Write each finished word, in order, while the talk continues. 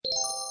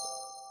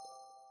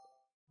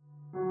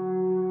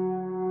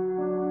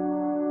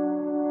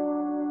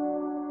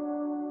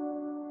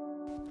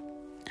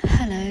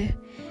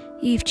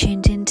You've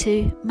tuned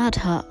into Mud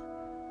Hut.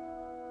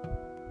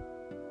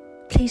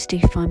 Please do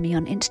find me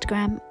on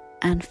Instagram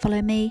and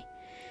follow me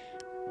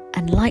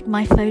and like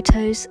my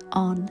photos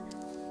on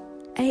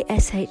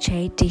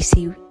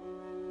ASHADC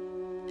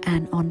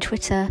and on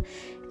Twitter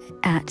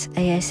at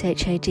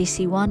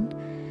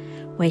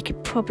ASHADC1, where you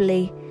could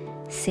probably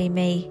see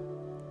me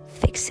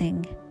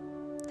fixing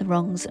the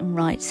wrongs and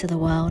rights of the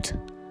world.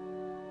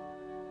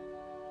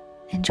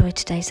 Enjoy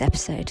today's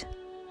episode.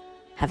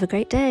 Have a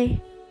great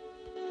day.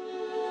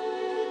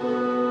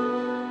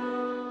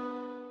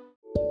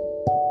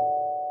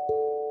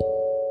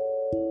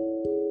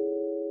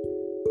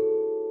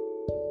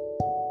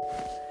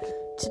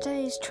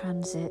 Today's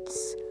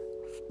transits,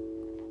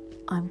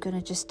 I'm going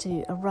to just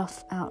do a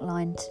rough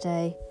outline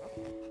today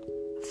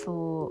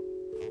for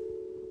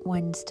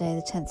Wednesday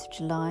the 10th of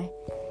July,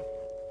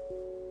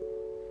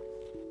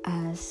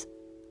 as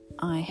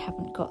I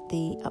haven't got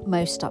the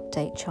most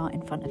update chart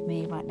in front of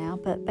me right now,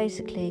 but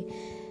basically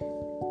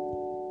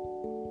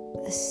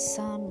the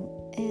sun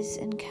is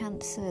in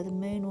Cancer, the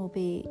moon will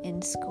be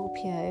in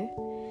Scorpio,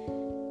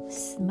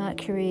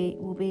 Mercury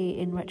will be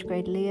in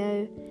retrograde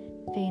Leo,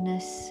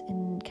 Venus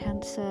in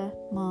Cancer,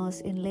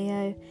 Mars in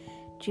Leo,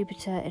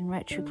 Jupiter in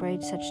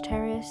retrograde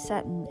Sagittarius,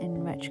 Saturn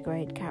in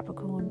retrograde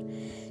Capricorn,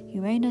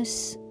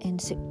 Uranus in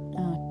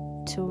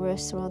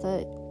Taurus,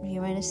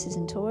 Uranus is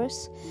in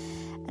Taurus,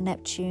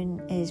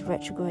 Neptune is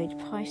retrograde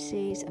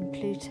Pisces, and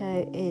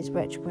Pluto is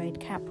retrograde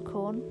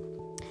Capricorn.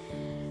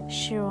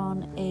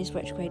 Chiron is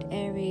retrograde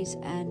Aries,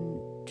 and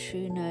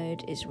true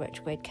node is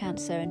retrograde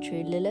Cancer, and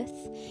true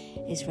Lilith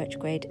is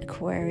retrograde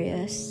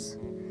Aquarius.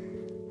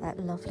 That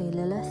lovely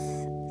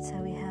Lilith. So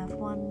we have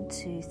 1,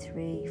 2,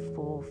 3,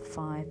 4,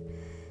 5,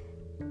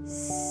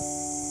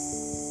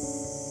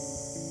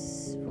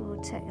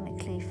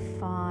 technically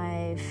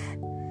 5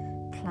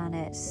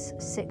 planets,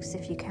 6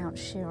 if you count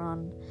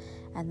Chiron,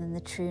 and then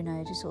the true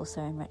node is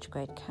also in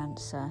retrograde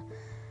Cancer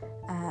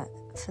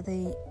for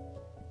the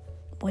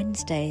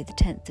Wednesday the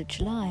 10th of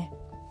July.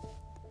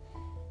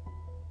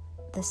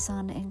 The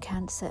sun in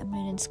Cancer and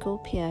moon in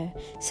Scorpio.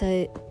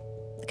 So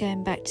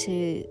going back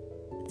to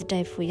the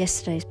day before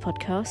yesterday's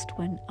podcast,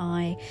 when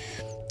I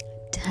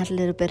had a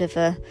little bit of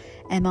a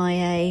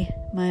MIA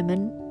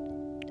moment,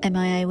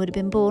 MIA would have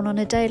been born on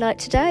a day like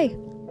today,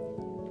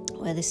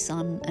 where the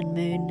sun and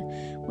moon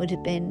would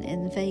have been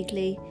in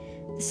vaguely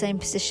the same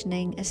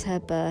positioning as her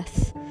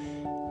birth,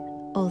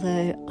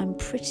 although I'm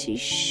pretty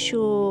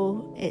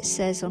sure it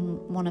says on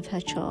one of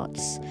her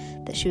charts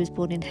that she was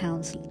born in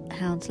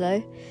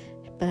Hounslow,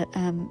 but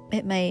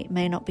it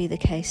may not be the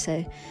case,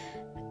 so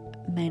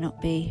may not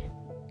be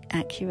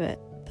accurate,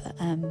 but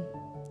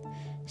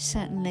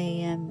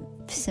certainly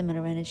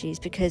similar energies,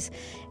 because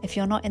if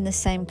you're not in the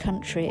same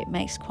country it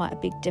makes quite a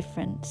big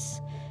difference,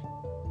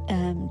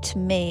 to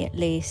me at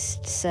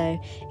least. So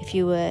if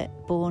you were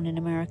born in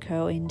America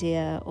or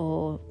India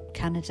or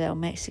Canada or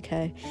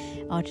Mexico,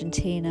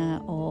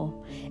 Argentina,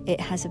 or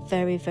it has a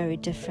very, very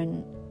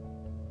different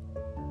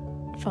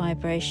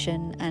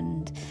vibration.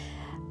 And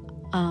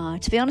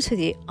to be honest with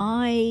you,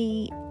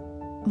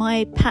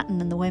 my pattern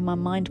and the way my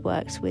mind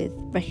works with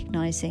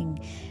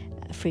recognizing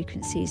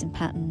frequencies and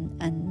pattern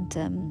and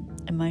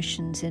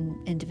emotions in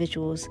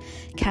individuals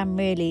can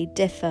really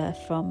differ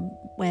from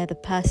where the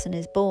person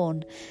is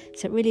born.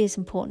 So it really is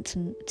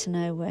important to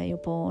know where you're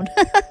born.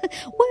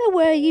 Where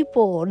were you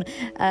born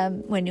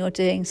when you're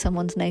doing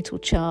someone's natal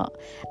chart?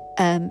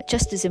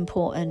 Just as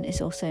important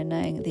is also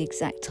knowing the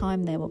exact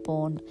time they were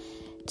born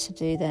to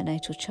do their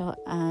natal chart,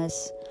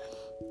 as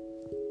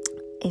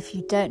if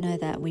you don't know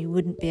that, we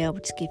wouldn't be able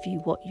to give you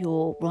what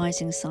your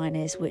rising sign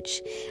is,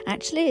 which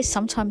actually is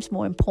sometimes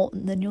more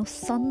important than your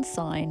sun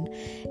sign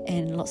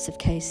in lots of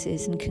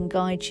cases, and can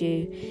guide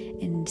you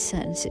in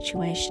certain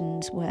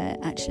situations where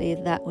actually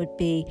that would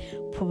be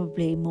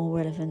probably more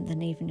relevant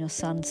than even your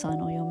sun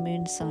sign or your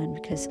moon sign,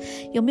 because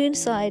your moon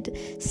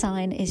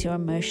sign is your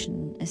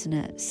emotion, isn't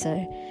it? So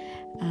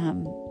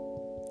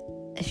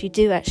if you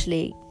do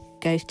actually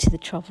go to the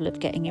trouble of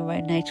getting your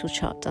own natal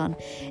chart done,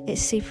 it's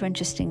super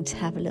interesting to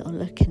have a little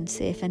look and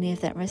see if any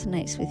of that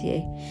resonates with you.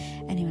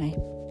 Anyway,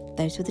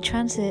 those were the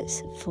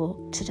transits for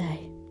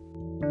today.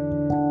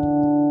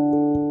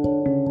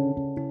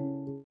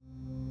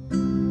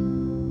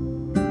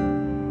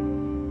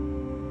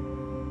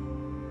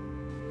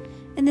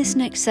 In this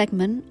next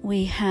segment,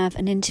 we have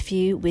an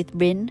interview with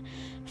Rin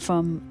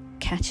from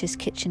Katya's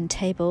Kitchen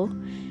Table,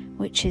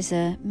 which is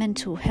a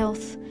mental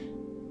health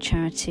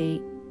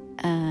charity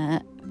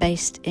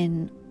based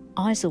in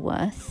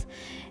Isleworth.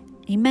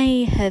 You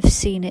may have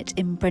seen it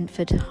in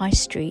Brentford High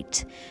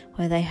Street,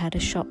 where they had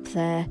a shop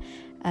there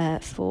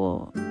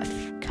for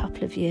a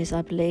couple of years,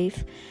 I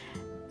believe.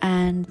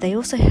 And they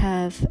also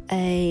have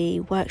a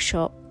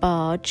workshop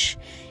barge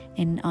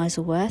in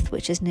Isleworth,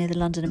 which is near the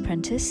London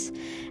Apprentice.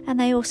 And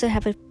they also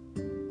have a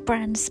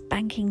brand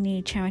spanking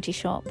new charity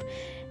shop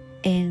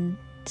in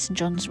St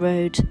John's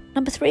Road,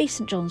 number 3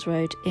 St John's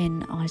Road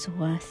in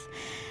Isleworth.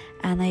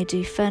 And they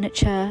do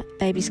furniture,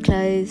 babies'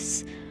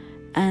 clothes,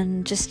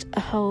 and just a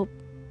whole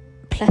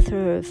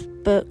plethora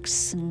of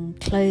books and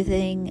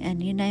clothing,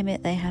 and you name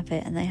it, they have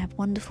it, and they have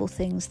wonderful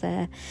things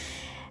there.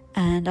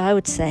 And I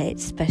would say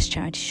it's the best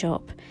charity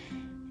shop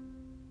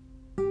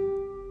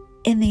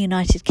in the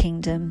United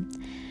Kingdom.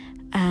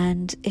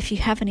 And if you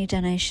have any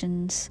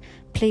donations,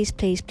 please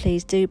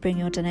do bring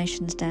your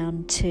donations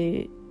down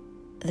to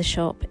the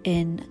shop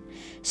in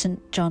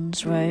St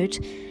John's Road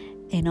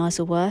in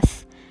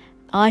Isleworth.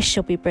 I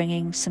shall be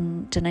bringing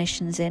some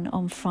donations in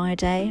on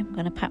Friday. I'm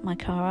going to pack my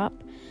car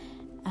up,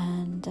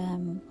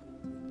 and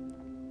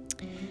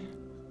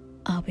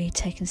I'll be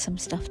taking some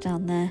stuff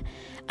down there.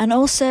 And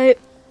also,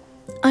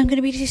 I'm going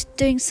to be just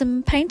doing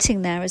some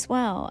painting there as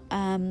well.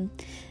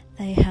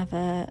 They have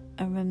a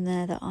room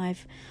there that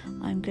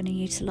I'm going to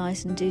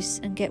utilise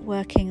and get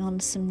working on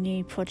some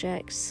new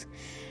projects.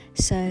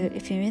 So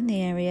if you're in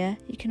the area,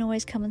 you can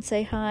always come and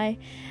say hi,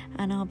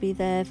 and I'll be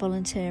there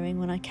volunteering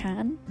when I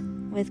can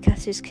with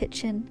Kathy's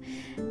Kitchen.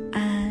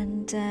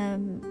 And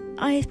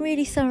I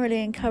really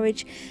thoroughly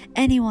encourage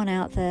anyone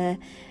out there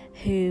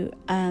who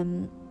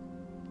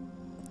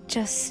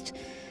just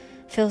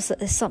feels that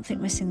there's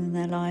something missing in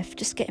their life,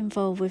 just get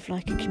involved with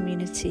like a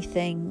community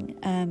thing.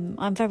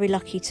 I'm very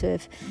lucky to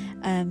have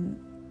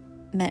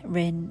met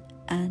Rin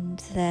and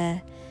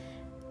their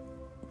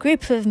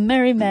group of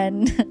merry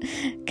men,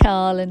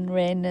 Carl and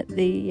Rin, at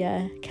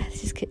the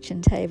Kathy's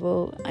Kitchen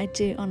table. I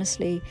do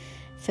honestly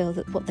feel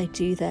that what they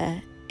do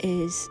there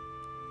is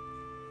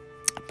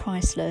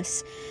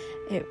priceless.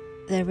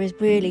 There is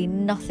really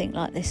nothing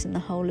like this in the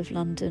whole of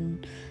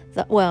London.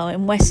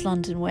 In West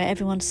London, where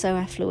everyone's so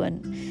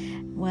affluent,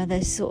 where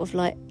there's sort of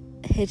like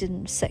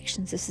hidden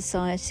sections of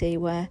society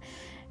where,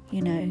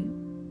 you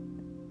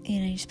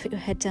just put your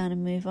head down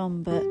and move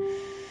on. But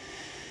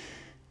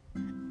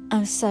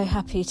I'm so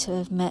happy to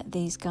have met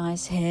these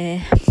guys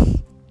here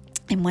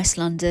in West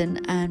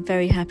London, and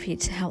very happy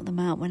to help them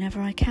out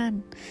whenever I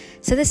can.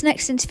 So this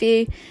next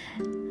interview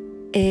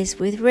is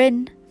with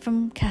Rin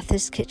from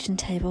Kathy's Kitchen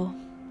Table.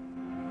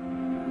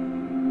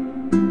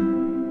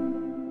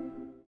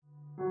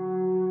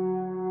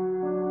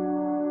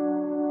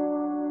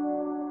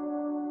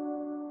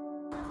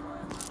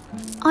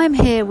 I'm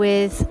here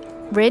with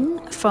Rin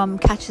from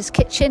Kathy's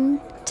Kitchen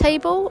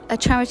Table, a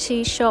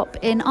charity shop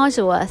in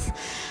Isleworth,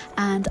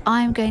 and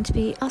I'm going to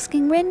be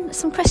asking Rin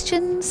some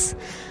questions.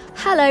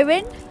 Hello,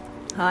 Rin.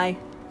 Hi.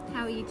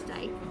 How are you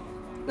today?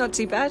 Not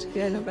too bad.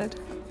 Yeah, not bad.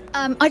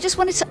 I just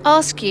wanted to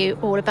ask you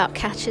all about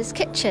Kathy's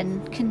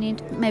Kitchen. Can you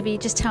maybe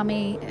just tell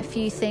me a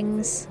few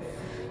things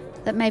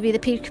that maybe the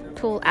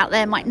people out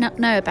there might not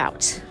know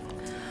about?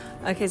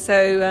 Okay,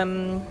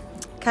 so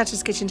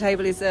Katya's Kitchen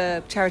Table is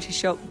a charity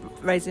shop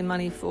raising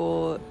money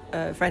for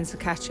Friends for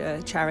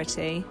Katya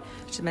charity,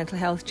 which is a mental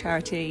health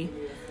charity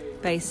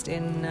based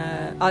in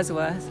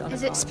Isleworth.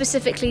 Is it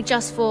specifically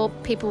just for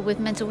people with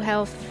mental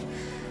health?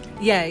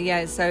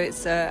 Yeah. So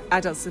it's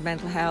adults with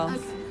mental health.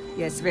 Okay.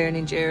 Yeah, severe and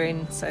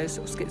enduring, so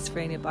sort of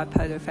schizophrenia,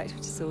 bipolar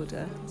affective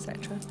disorder,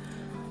 etc.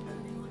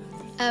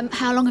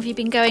 How long have you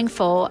been going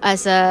for?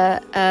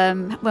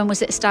 When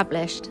was it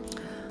established?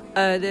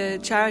 The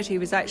charity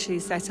was actually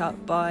set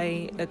up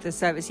by the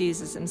service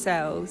users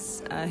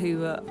themselves, who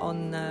were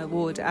on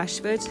ward at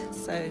Ashford,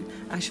 so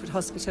Ashford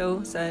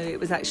Hospital. So it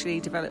was actually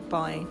developed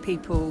by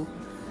people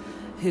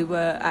who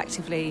were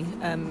actively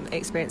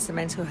experiencing a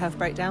mental health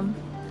breakdown.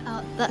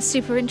 That's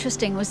super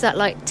interesting. Was that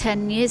like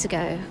 10 years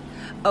ago?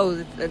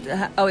 Oh,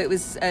 it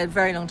was a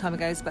very long time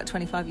ago. It's about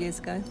 25 years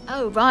ago.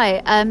 Oh,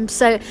 right.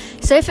 So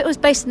if it was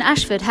based in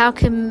Ashford, how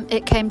come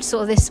it came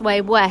sort of this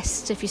way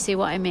west, if you see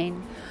what I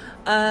mean?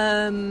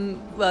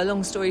 Well,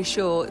 long story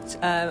short,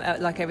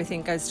 like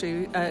everything goes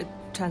through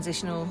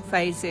transitional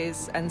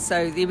phases, and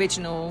so the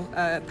original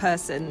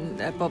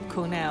person, Bob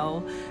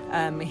Cornell,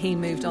 he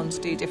moved on to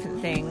do different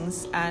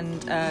things,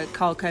 and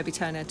Carl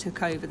Kirby-Turner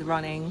took over the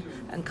running,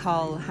 and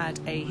Carl had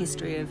a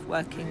history of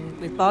working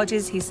with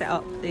barges. He set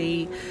up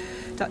the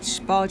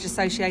Dutch Barge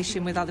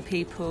Association with other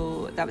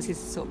people. That was his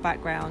sort of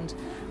background,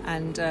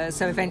 and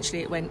so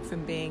eventually it went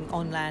from being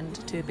on land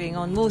to being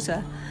on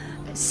water.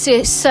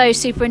 So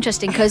super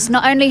interesting, because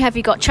not only have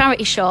you got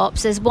charity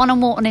shops, there's one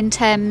on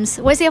Walton-in-Thames.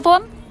 Where's the other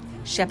one?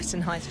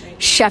 Shepperton High Street.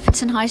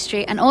 Shepperton High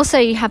Street. And also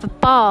you have a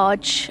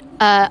barge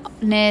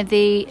near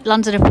the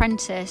London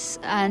Apprentice.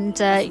 And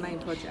that's the main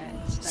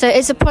project. So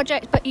it's a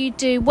project, but you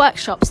do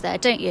workshops there,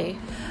 don't you?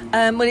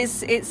 Well,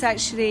 it's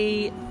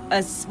actually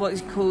as what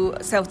you call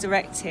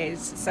self-directed.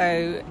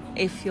 So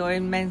if you're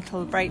in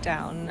mental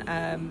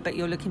breakdown, but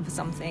you're looking for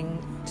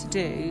something to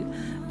do,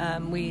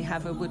 we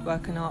have a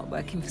woodwork and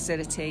artworking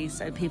facility,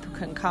 so people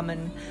can come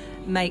and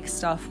make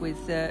stuff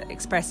with the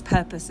express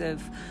purpose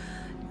of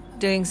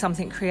doing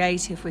something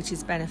creative which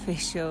is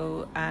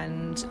beneficial,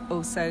 and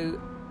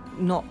also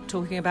not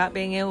talking about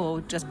being ill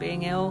or just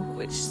being ill,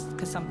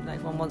 because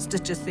everyone wants to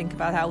just think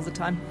about that all the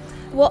time.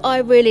 What I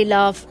really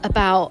love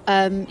about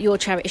your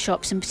charity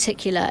shops in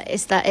particular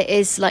is that it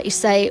is, like you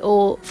say,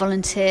 all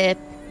volunteer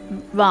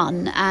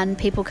run, and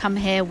people come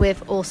here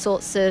with all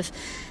sorts of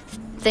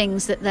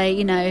things that they,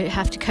 you know,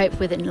 have to cope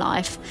with in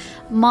life.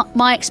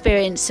 My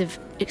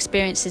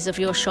experiences of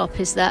your shop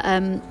is that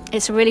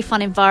it's a really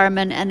fun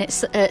environment, and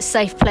it's a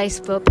safe place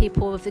for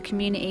people of the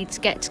community to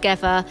get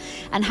together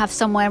and have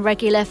somewhere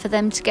regular for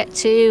them to get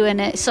to. And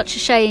it's such a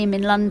shame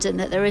in London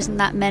that there isn't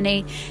that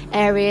many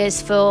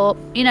areas for,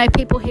 you know,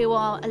 people who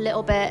are a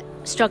little bit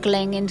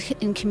struggling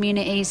in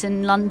communities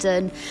in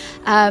London.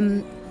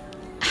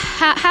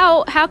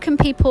 How can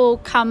people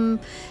come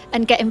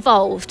and get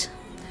involved?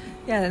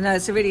 Yeah, no,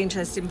 it's a really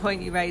interesting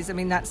point you raise. I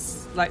mean,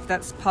 that's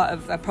part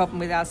of a problem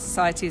with our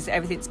society, is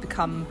everything's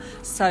become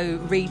so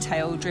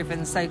retail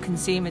driven, so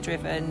consumer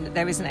driven.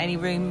 There isn't any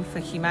room for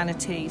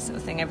humanity, sort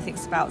of thing.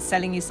 Everything's about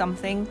selling you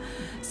something.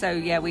 So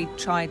yeah, we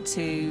tried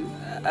to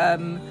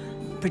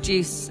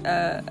produce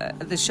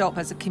the shop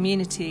as a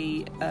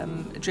community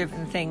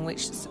driven thing,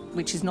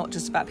 which is not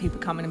just about people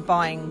coming and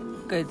buying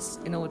goods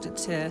in order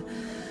to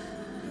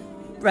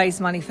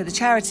raise money for the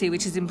charity,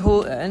 which is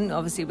important,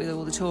 obviously, with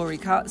all the Tory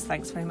cuts.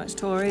 Thanks very much,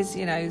 Tories.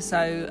 You know,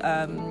 so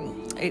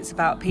it's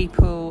about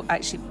people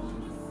actually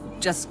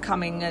just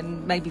coming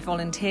and maybe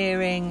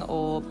volunteering,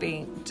 or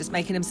just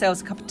making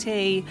themselves a cup of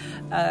tea,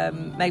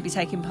 maybe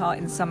taking part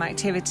in some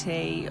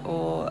activity,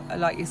 or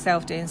like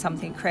yourself, doing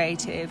something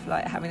creative,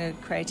 like having a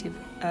creative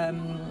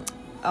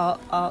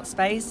art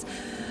space.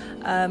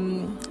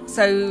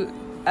 So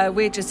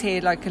we're just here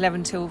like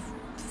 11 till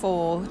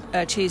 4,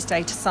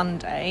 Tuesday to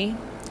Sunday.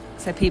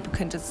 So people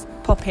can just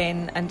pop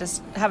in and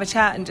just have a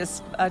chat and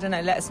just, I don't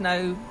know, let us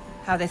know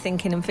how they're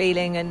thinking and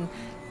feeling, and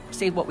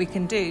see what we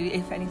can do,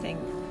 if anything,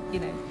 you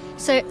know.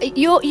 So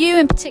you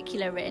in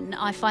particular, Rin,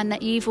 I find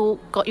that you've all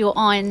got your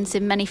irons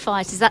in many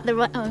fires. Is that the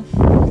right... Oh.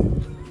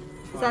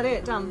 Is that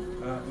it? Done?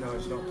 No,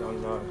 it's not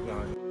done, no.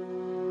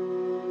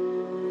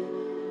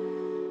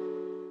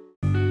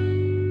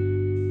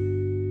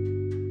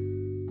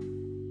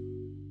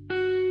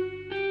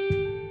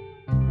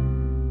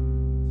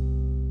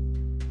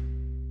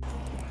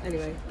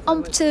 Anyway,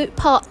 on to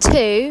part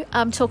 2.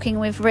 I'm talking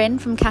with Rin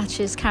from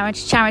Catcher's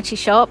charity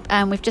shop,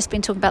 and we've just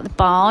been talking about the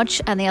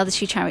Barge and the other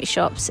 2 charity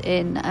shops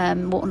in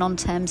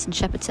Walton-on-Thames and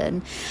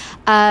Shepperton.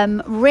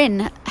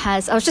 Rin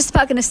has, I was just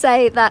about going to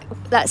say that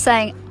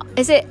saying,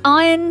 is it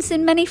irons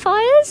in many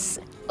fires?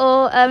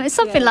 Or it's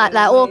something like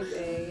that, or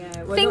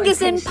well,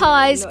 fingers in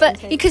pies, but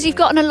because you've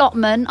got an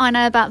allotment, I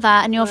know about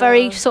that, and you're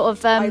very sort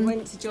of... I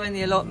went to join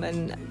the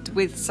allotment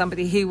with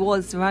somebody who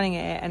was running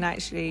it, and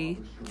actually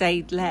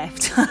they'd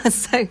left.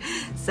 so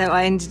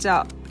I ended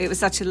up, it was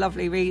such a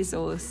lovely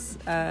resource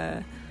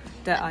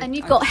and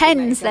you've got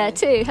hens there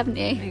too, haven't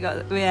you?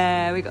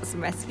 We got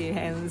some rescue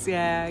hens. We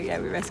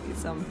rescued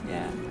some.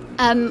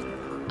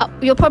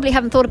 You probably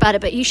haven't thought about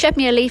it, but you showed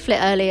me a leaflet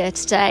earlier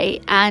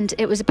today, and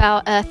it was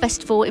about a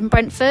festival in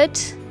Brentford.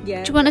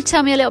 Yeah. Do you want to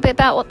tell me a little bit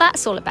about what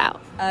that's all about?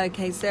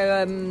 Okay,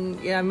 so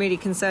I'm really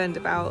concerned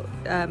about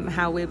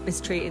how we're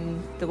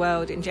mistreating the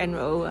world in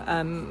general,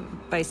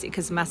 basically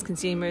because of mass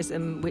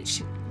consumerism,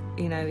 which,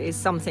 you know, is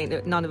something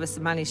that none of us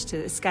have managed to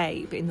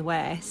escape in the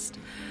West.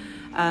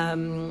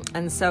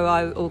 And so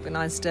I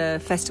organised a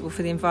festival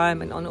for the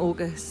environment on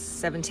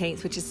August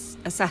 17th, which is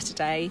a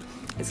Saturday.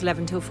 It's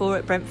 11 till 4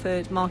 at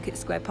Brentford Market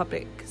Square,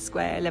 Public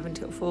Square, 11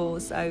 till 4.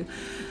 So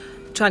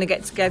trying to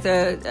get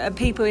together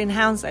people in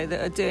Hounslow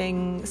that are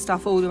doing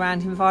stuff all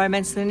around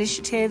environmental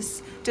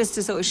initiatives, just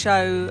to sort of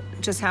show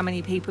just how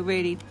many people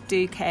really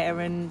do care,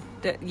 and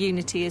that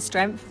unity is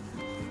strength.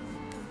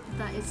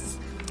 That is...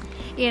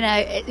 You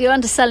know, you're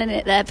underselling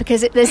it there,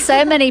 because there's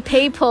so many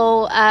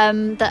people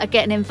that are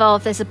getting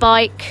involved. There's a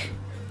bike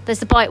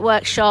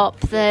workshop.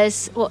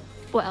 There's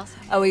what else?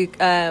 Oh,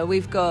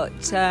 we've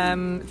got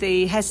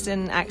the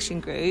Heston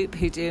Action Group,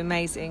 who do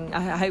amazing.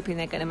 I'm hoping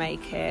they're going to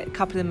make it. A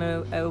couple of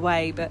them are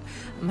away, but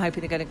I'm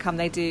hoping they're going to come.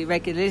 They do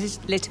regular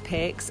litter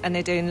picks, and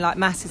they're doing like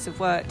masses of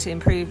work to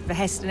improve the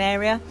Heston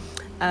area.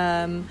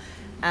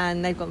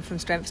 And they've gone from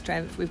strength to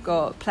strength. We've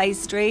got Play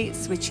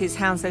Streets, which is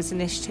Hounslow's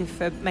initiative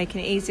for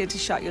making it easier to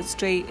shut your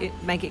street,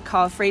 make it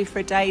car free for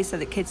a day, so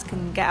that kids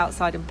can get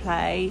outside and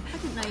play. I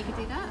didn't know you could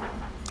do that.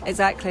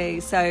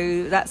 Exactly.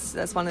 So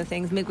that's one of the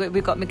things.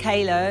 We've got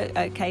Michaela,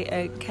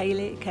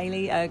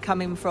 Kaylee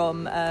coming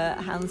from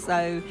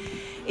Hounslow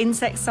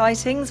insect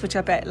sightings, which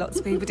I bet lots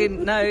of people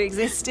didn't know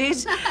existed.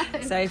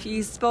 So if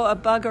you spot a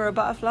bug or a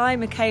butterfly,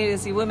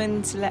 Michaela's your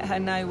woman to let her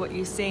know what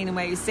you've seen and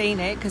where you've seen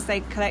it, because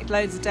they collect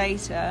loads of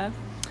data.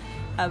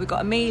 We've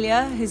got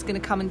Amelia, who's going to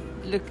come and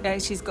look.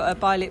 She's got a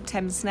bi-lip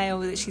Thames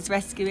snail that she's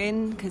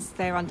rescuing, because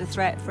they're under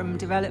threat from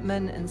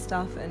development and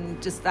stuff, and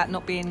just that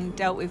not being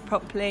dealt with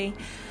properly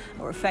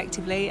or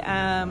effectively.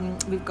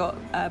 We've got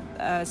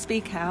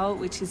Speak Out,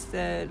 which is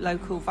the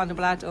local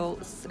vulnerable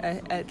adults.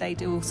 They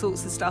do all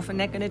sorts of stuff, and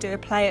they're going to do a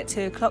play at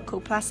 2 o'clock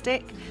called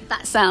Plastic.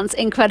 That sounds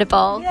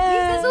incredible.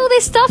 Yeah. There's all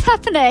this stuff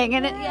happening,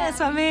 and that's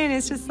what I mean.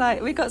 It's just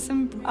like we got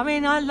some. I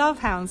mean, I love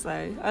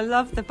Hounslow. I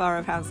love the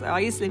borough of Hounslow.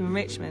 I used to live in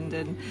Richmond,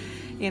 and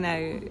you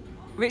know,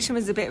 Richmond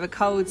was a bit of a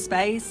cold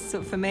space.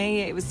 So for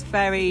me, it was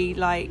very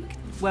like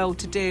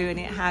well-to-do and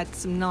it had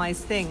some nice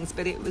things,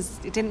 but it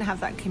didn't have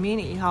that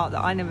community heart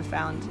that I never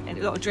found. And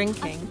a lot of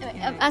drinking.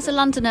 As a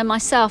Londoner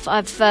myself,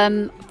 I've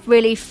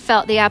really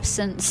felt the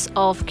absence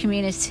of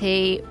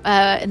community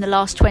in the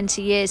last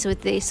 20 years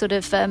with the sort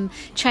of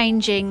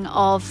changing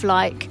of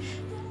like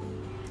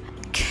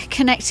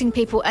connecting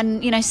people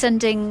and, you know,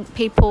 sending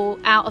people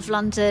out of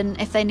London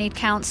if they need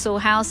council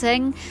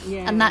housing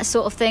and that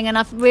sort of thing. And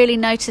I've really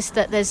noticed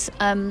that there's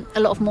a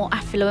lot of more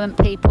affluent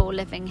people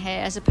living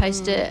here as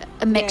opposed to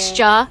a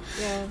mixture.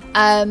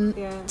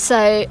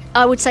 So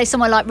I would say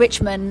somewhere like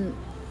Richmond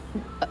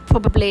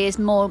probably is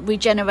more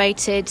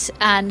regenerated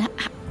and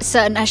a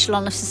certain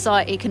echelon of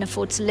society can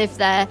afford to live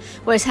there,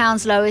 whereas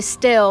Hounslow is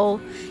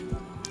still,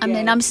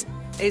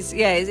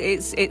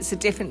 It's a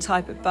different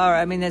type of borough.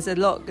 I mean, there's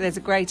a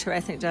greater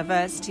ethnic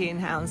diversity in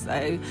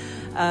Hounslow.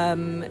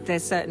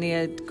 There's certainly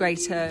a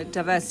greater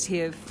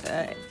diversity of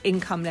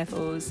income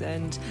levels,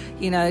 and,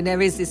 you know,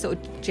 there is this sort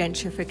of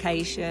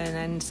gentrification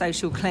and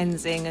social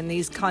cleansing and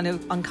these kind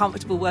of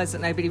uncomfortable words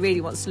that nobody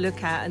really wants to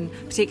look at, and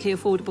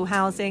particularly affordable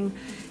housing.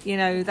 You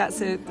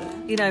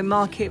know,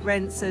 market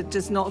rents are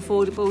just not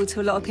affordable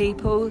to a lot of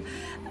people,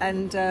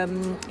 and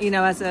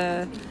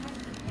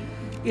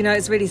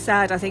it's really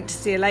sad, I think, to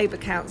see a Labour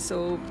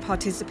council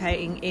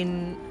participating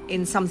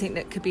in something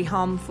that could be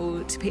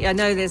harmful to people. I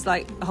know there's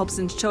like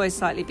Hobson's choice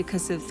slightly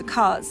because of the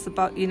cuts,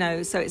 but, you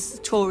know, so it's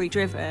Tory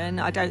driven.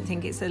 I don't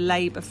think it's a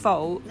Labour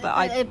fault,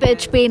 but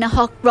it's been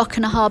a rock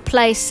and a hard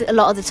place a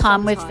lot of the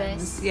time with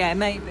this. Yeah,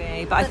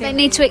 maybe, but I think they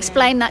need to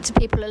explain that to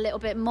people a little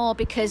bit more,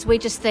 because we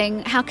just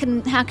think, how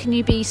can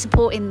you be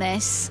supporting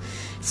this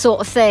sort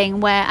of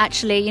thing where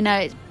actually, you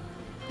know,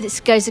 this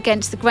goes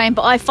against the grain.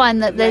 But I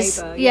find that there's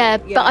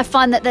but I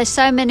find that there's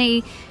so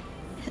many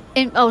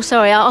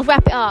I'll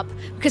wrap it up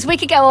because we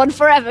could go on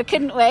forever,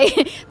 couldn't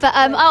we? But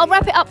I'll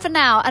wrap it up for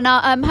now, and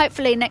I'll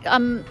hopefully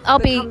I'll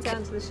be come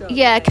down to the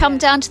shop. Come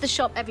down to the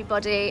shop,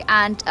 everybody,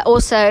 and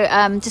also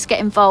just get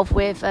involved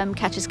with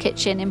Catcher's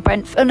Kitchen in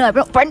Brentford. Oh no,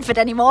 not Brentford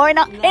anymore, in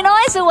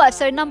Isleworth.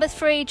 So number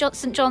 3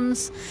 St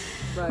John's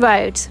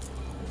Road.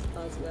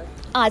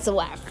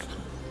 Isleworth.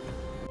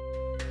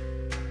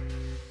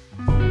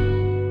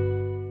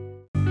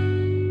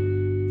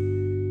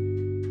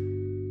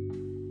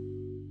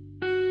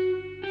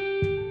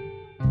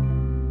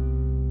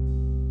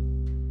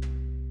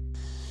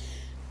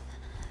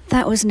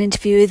 That was an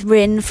interview with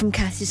Rin from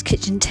Cathy's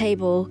Kitchen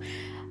Table.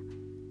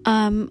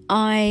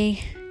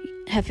 I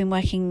have been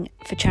working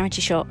for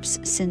charity shops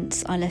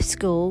since I left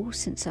school,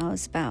 since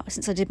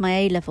I did my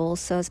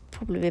A-levels, so I was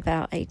probably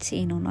about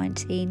 18 or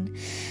 19.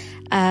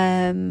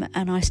 And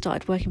I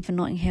started working for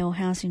Notting Hill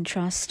Housing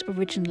Trust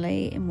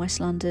originally in West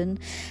London,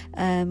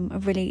 a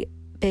really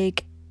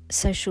big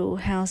social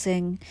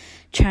housing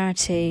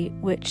charity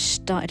which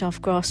started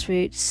off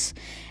grassroots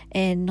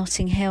in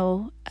Notting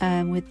Hill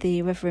with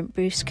the Reverend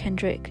Bruce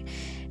Kendrick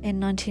in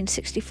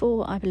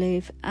 1964, I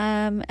believe.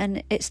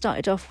 And it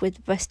started off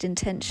with best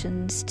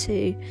intentions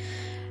to,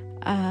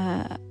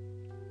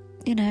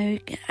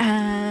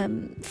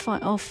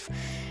 fight off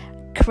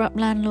corrupt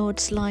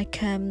landlords like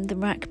the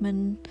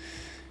Rackman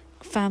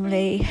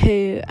family,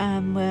 who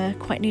were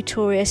quite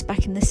notorious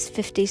back in the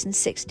 50s and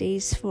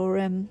 60s for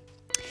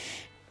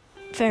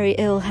very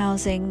ill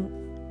housing,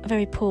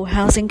 very poor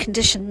housing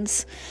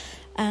conditions.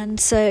 And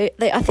so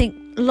I think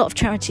a lot of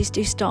charities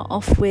do start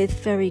off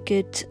with very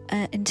good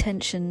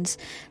intentions,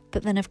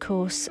 but then of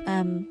course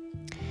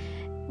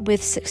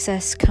with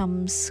success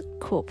comes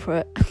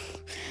corporate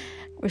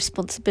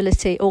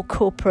responsibility or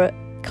corporate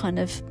kind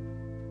of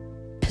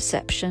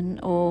perception,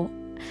 or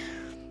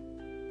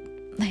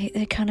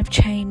they kind of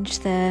change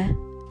their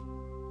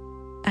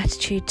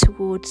attitude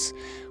towards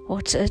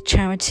what a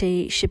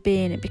charity should be,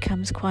 and it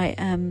becomes quite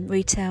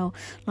retail,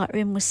 like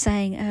Rim was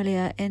saying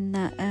earlier in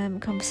that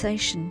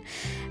conversation.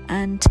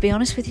 And to be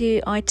honest with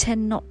you, I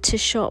tend not to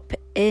shop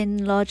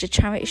in larger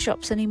charity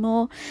shops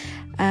anymore,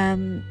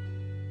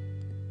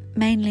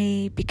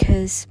 mainly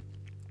because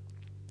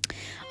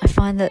I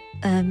find that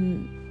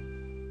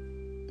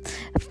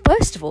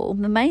first of all,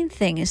 the main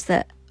thing is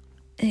that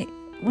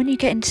when you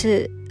get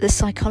into the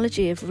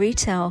psychology of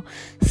retail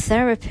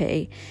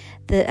therapy,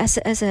 that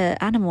as an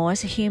animal,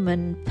 as a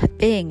human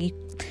being,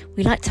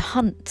 we like to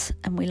hunt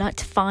and we like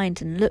to find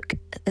and look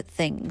at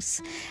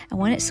things. And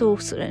when it's all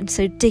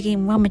so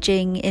digging,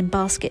 rummaging in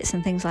baskets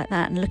and things like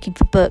that, and looking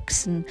for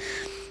books and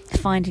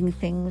finding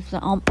things that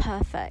aren't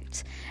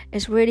perfect,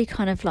 is really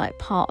kind of like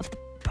part of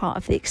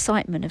the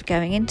excitement of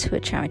going into a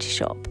charity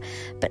shop.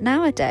 But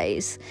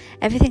nowadays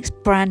everything's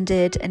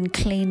branded and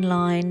clean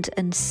lined,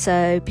 and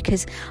so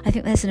because I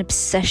think there's an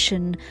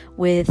obsession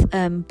with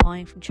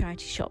buying from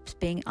charity shops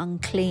being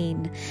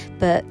unclean.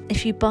 But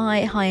if you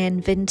buy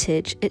high-end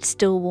vintage, it's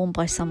still worn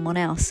by someone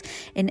else.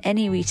 In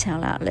any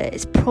retail outlet,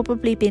 it's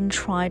probably been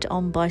tried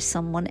on by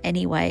someone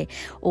anyway,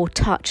 or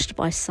touched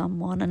by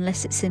someone,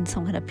 unless it's in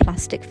some kind of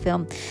plastic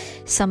film.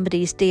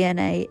 Somebody's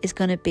DNA is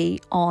going to be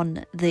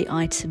on the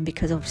item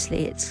because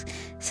obviously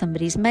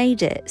somebody's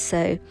made it.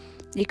 So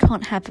you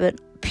can't have a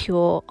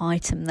pure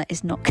item that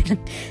is not going to...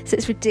 So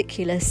it's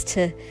ridiculous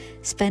to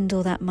spend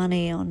all that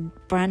money on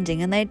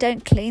branding, and they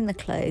don't clean the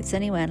clothes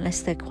anyway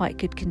unless they're quite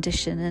good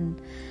condition,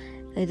 and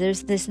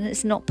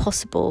it's not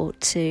possible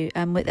to...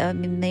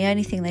 the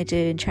only thing they do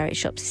in charity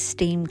shops is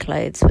steam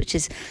clothes, which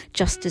is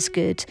just as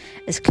good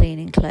as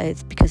cleaning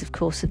clothes, because of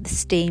course of the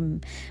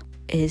steam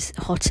is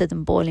hotter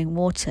than boiling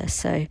water,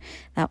 so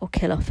that will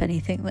kill off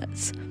anything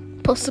that's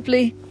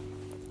possibly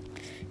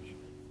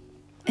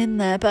in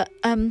there. But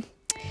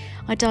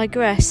I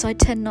digress. I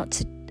tend not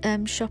to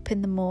shop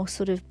in the more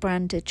sort of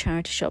branded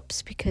charity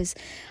shops, because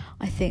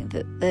I think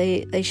that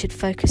they should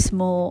focus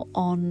more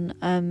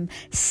on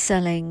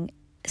selling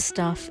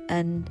stuff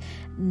and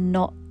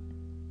not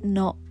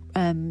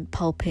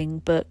pulping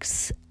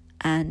books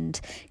and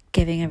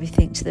giving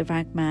everything to the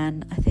rag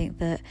man. I think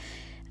that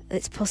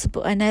it's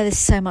possible. I know there's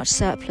so much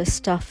surplus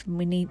stuff,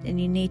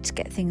 and you need to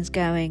get things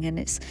going, and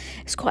it's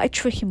quite a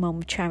tricky one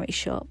with charity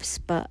shops,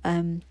 but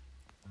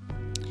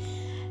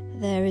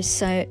there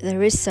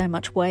is so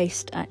much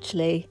waste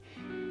actually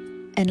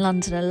in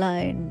London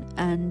alone,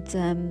 and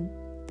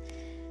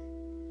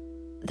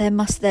there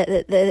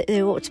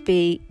ought to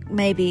be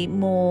maybe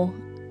more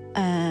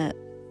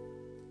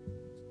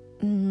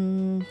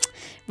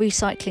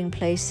recycling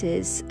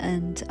places,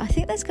 and I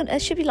think there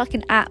should be like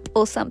an app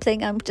or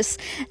something. I'm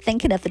just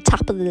thinking of the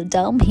top of the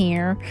dome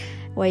here,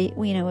 where I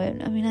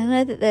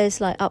know that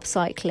there's like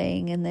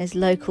upcycling and there's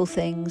local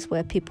things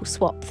where people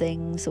swap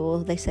things,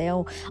 or they say,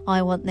 oh,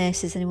 I want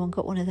this, has anyone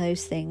got one of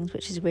those things,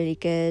 which is really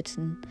good.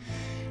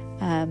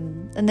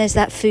 And there's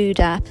that food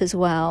app as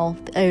well,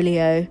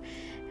 Olio,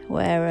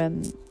 where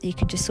you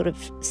can just sort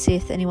of see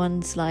if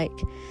anyone's like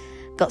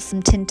got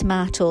some tin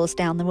tomatoes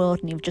down the road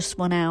and you've just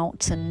won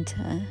out, and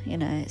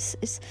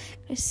it's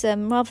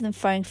rather than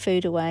throwing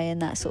food away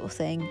and that sort of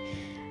thing.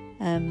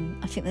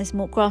 I think there's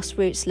more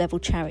grassroots level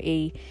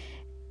charity,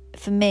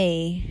 for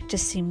me,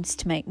 just seems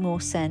to make more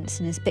sense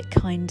and is a bit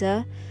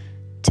kinder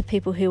to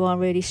people who are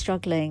really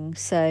struggling.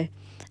 So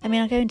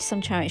I go into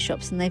some charity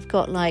shops and they've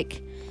got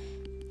like,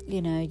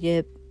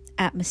 your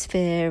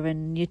Atmosphere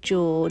and your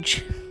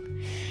George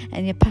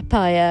and your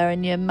Papaya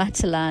and your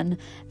Matalan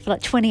for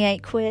like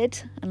 28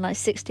 quid and like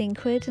 16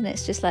 quid, and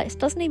it's just like, it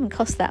doesn't even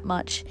cost that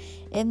much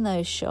in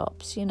those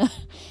shops, in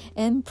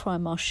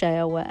Primarché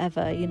or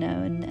whatever,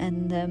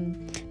 and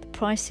the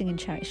pricing in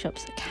charity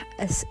shops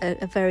are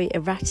very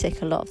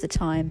erratic a lot of the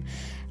time.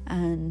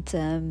 And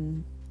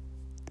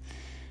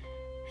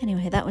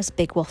anyway, that was a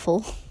big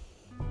waffle.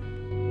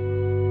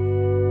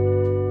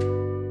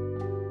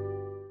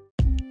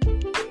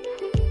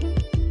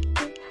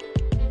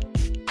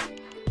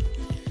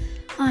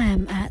 I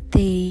am at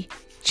the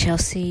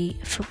Chelsea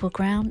football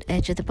ground,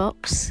 edge of the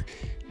box,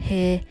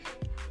 here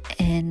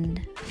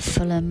in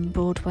Fulham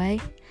Broadway,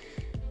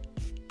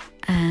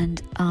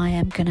 and I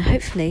am going to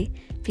hopefully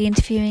be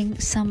interviewing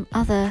some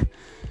other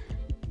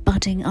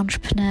budding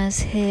entrepreneurs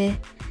here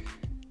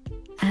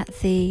at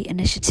the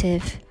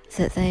initiative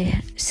that they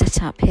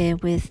set up here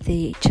with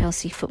the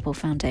Chelsea Football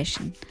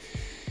Foundation.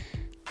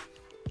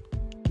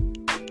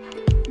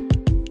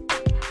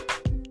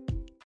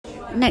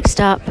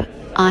 Next up,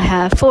 I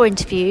have 4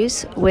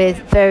 interviews with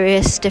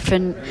various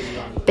different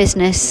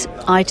business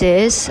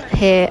ideas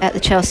here at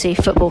the Chelsea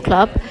Football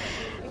Club.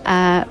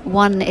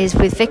 One is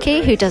with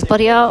Vicky, who does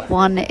body art.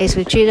 One is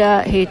with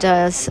Judah, who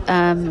does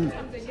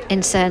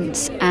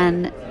incense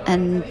and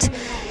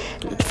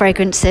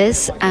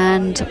fragrances.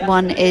 And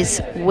one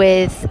is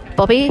with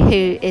Bobby,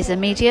 who is a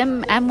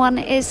medium. And one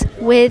is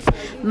with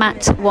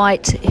Matt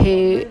White,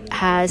 who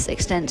has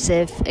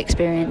extensive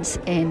experience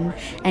in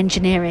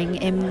engineering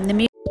in the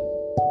music.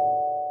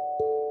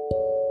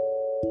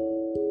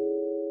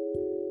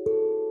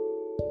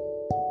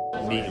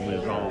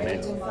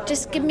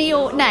 Just give me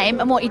your name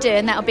and what you do,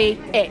 and that'll be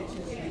it.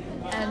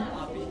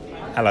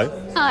 Hello.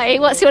 Hi,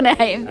 what's your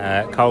name?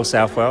 Cole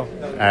Southwell.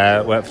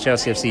 Work for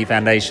Chelsea FC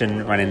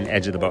Foundation, running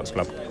Edge of the Box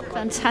Club.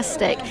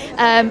 Fantastic.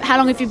 How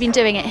long have you been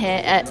doing it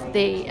here at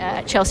the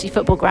Chelsea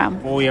Football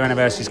Ground? 4-year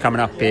anniversary is coming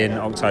up in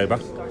October.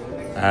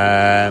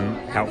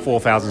 Helped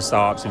 4,000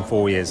 startups in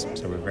 4 years,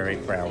 so we're very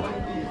proud.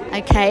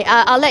 Okay,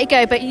 I'll let you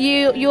go, but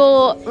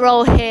your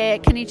role here,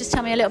 can you just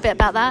tell me a little bit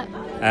about that?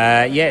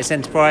 It's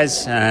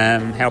enterprise,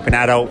 helping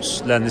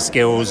adults learn the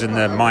skills and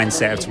the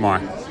mindset of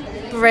tomorrow.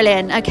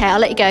 Brilliant. Okay, I'll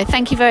let you go.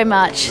 Thank you very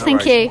much. No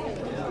Thank worries. you.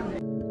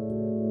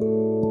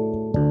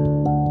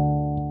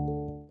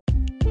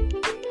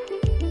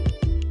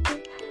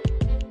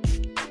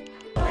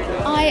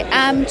 I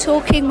am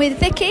talking with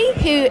Vicky,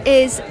 who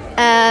is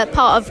part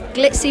of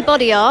Glitzy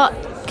Body Art.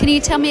 Can you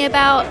tell me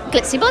about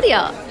Glitzy Body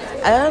Art?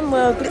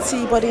 Well,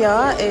 Glitzy Body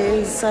Art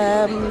is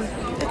a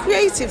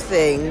creative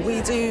thing.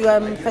 We do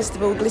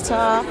festival glitter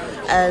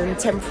and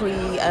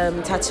temporary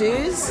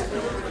tattoos.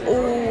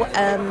 All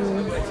I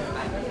don't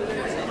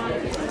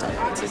know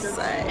what to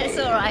say. It's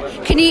all right.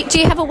 Do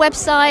you have a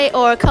website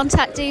or a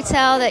contact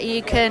detail that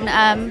you can?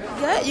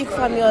 Yeah, you can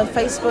find me on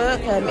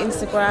Facebook,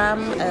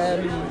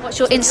 Instagram. What's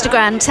your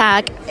Instagram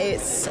tag?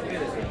 It's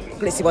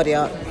Glitzy Body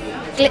Art.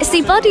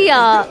 Glitzy Body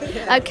Art.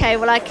 Okay,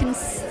 well I can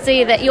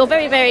see that you're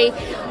very, very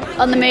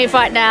on the move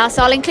right now,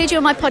 so I'll include you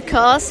on my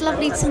podcast.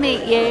 Lovely to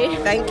meet you.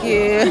 Thank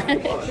you.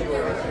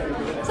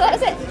 So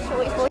that's it. Shall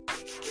we for-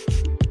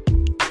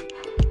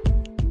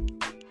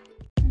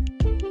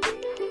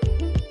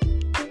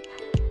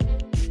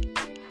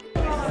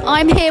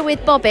 I'm here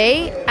with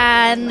Bobby,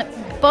 and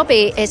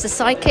Bobby is a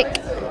psychic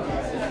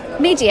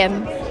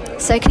medium.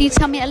 So can you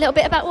tell me a little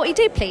bit about what you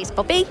do, please,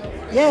 Bobby?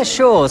 Yeah,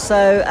 sure.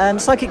 So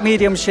psychic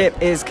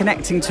mediumship is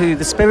connecting to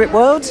the spirit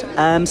world.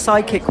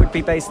 Psychic would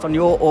be based on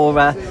your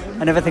aura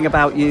and everything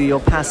about you,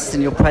 your past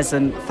and your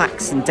present,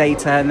 facts and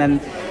data. And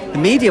then the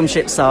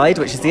mediumship side,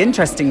 which is the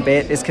interesting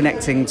bit, is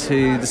connecting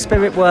to the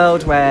spirit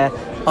world, where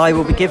I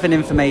will be given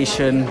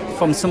information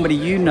from somebody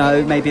you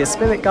know, maybe a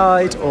spirit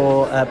guide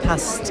or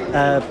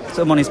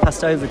someone who's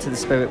passed over to the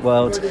spirit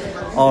world,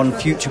 on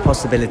future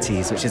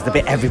possibilities, which is the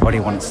bit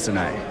everybody wants to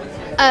know.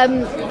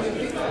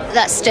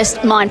 That's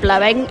just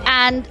mind-blowing.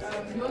 And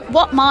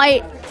what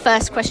my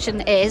first question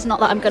is, not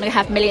that I'm going to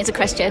have millions of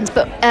questions,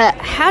 but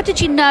how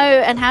did you know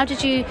and how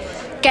did you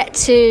get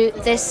to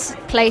this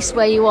place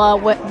where you are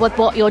with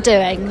what you're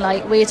doing?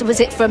 Like,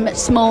 was it from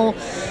small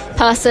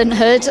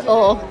personhood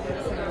or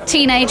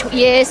teenage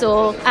years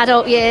or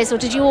adult years, or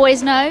did you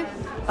always know?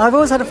 I've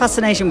always had a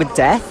fascination with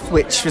death,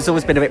 which has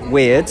always been a bit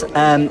weird.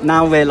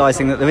 Now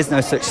realising that there is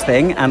no such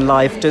thing and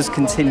life does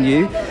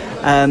continue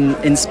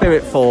in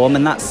spirit form,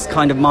 and that's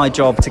kind of my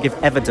job, to give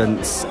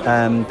evidence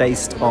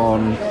based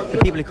on the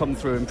people who come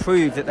through and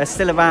prove that they're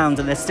still around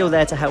and they're still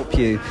there to help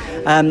you.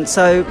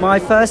 So my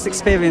first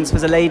experience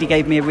was a lady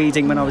gave me a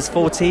reading when I was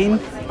 14.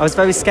 I was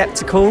very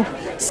sceptical.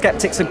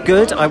 Skeptics are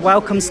good. I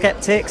welcome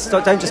skeptics.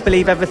 Don't just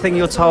believe everything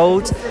you're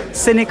told.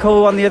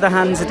 Cynical, on the other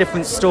hand, is a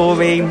different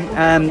story.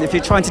 If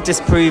you're trying to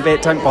disprove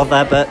it, don't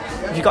bother. But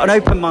if you've got an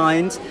open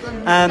mind...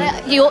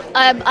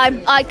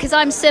 Because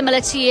I'm similar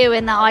to you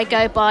in that I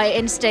go by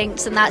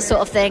instincts and that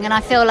sort of thing. And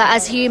I feel like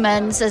as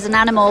humans, as an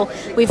animal,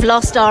 we've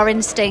lost our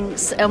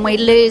instincts and we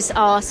lose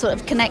our sort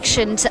of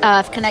connection to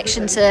earth,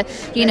 connection to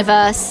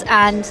universe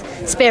and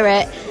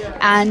spirit.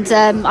 And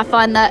I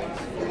find that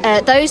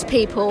those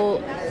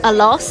people are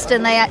lost,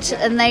 and they're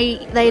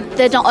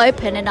not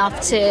open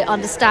enough to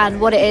understand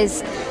what it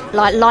is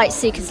like light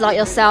seekers like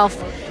yourself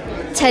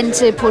tend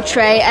to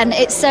portray. And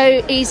it's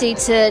so easy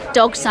to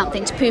dog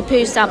something, to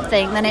poo-poo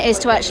something, than it is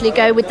to actually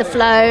go with the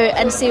flow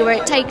and see where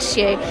it takes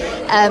you.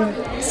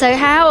 So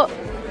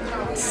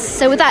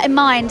with that in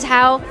mind,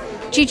 how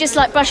do you just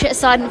like brush it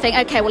aside and think,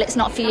 okay, well, it's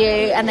not for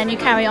you, and then you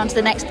carry on to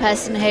the next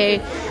person who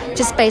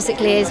just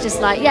basically is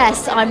just like,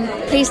 yes,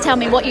 please tell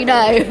me what you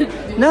know?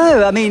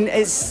 No, I mean,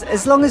 it's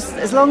as long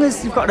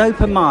as you've got an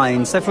open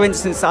mind. So for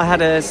instance, I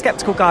had a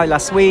sceptical guy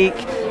last week,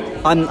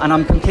 and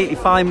I'm completely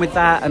fine with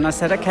that. And I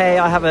said, okay,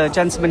 I have a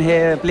gentleman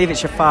here, I believe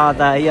it's your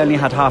father, he only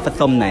had half a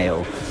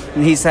thumbnail.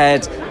 And he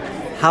said,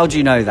 how do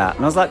you know that?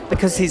 And I was like,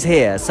 because he's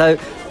here. So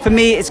for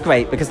me, it's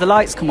great because the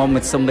lights come on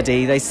with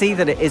somebody, they see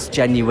that it is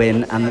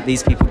genuine and that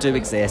these people do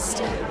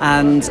exist.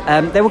 And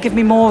they will give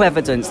me more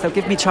evidence, they'll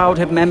give me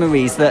childhood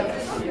memories that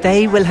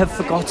they will have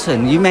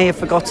forgotten. You may have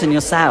forgotten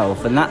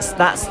yourself, and that's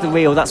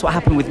what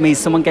happened with me.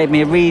 Someone gave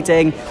me a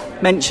reading,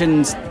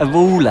 mentioned a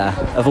ruler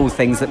of all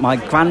things that my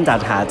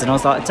granddad had, and I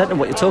was like, I don't know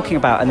what you're talking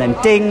about. And then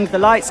ding, the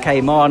lights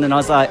came on, and I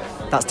was like,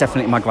 that's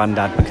definitely my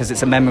granddad, because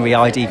it's a memory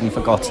I'd even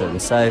forgotten.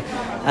 So,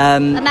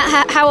 and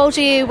how old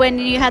were you when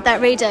you had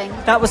that reading?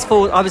 I was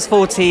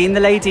 14. The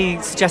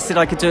lady suggested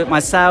I could do it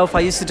myself. I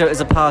used to do it as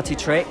a party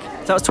trick.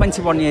 So that was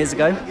 21 years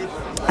ago.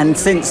 And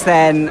since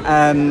then,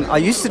 I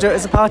used to do it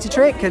as a party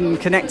trick and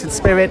connect with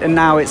spirit, and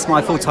now it's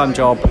my full-time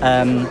job,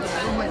 and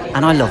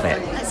I love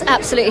it. That's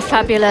absolutely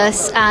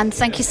fabulous, and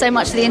thank you so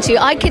much for the interview.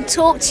 I could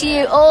talk to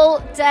you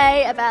all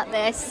day about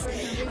this,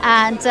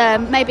 and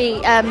maybe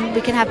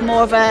we can have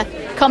more of a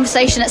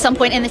conversation at some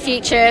point in the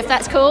future, if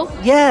that's cool.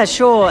 Yeah,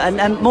 sure.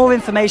 And more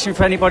information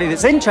for anybody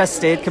that's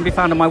interested can be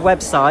found on my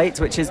website,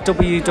 which is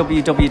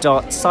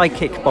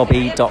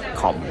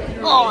www.psychicbobby.com.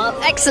 Oh,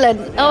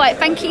 excellent. All right,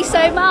 thank you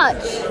so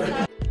much.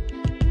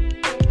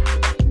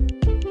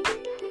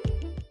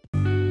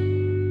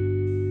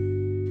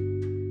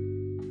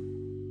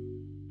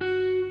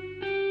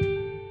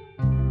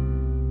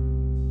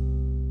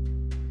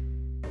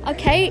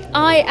 Okay,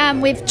 I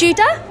am with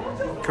Judah.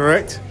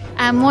 Correct.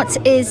 And what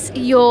is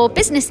your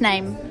business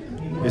name?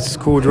 It's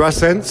called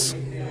Rasense.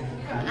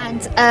 And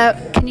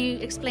can you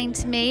explain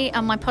to me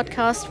on my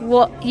podcast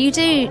what you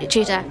do,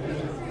 Judah?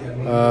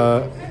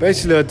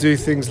 Basically, I do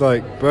things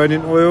like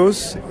burning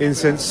oils,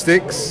 incense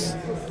sticks,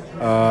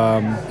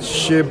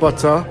 shea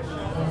butter,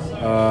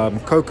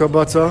 cocoa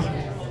butter.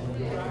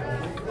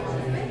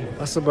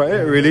 That's about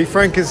it, really.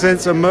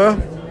 Frankincense and myrrh.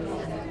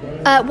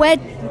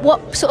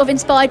 What sort of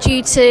inspired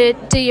you to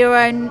do your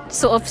own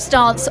sort of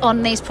stance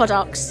on these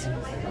products?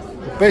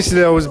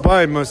 Basically, I was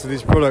buying most of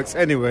these products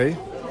anyway.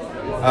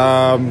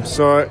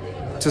 So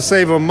to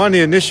save on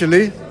money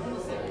initially,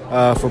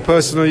 for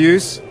personal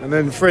use, and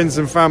then friends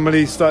and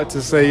family started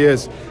to say,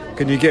 yes,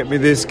 can you get me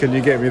this, can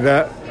you get me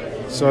that?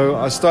 So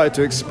I started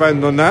to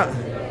expand on that,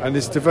 and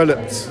it's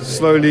developed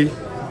slowly,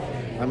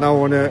 and now I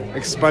want to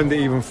expand it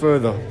even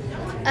further.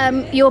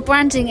 your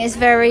branding is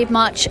very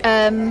much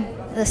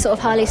the sort of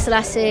Haile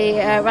Selassie,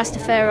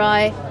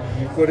 Rastafari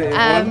You've got it in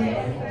one.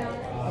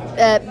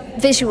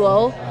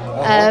 visual.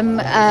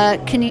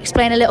 Can you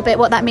explain a little bit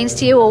what that means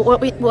to you, or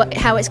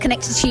how it's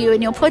connected to you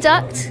and your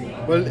product?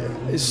 Well,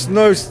 it's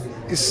no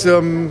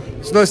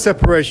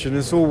separation.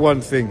 It's all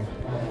one thing.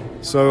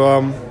 So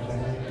I'm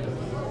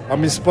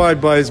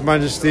inspired by His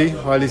Majesty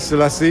Haile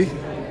Selassie.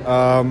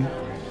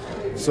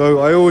 So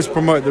I always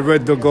promote the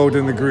red, the gold,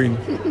 and the green.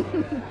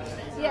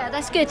 Yeah,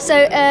 that's good.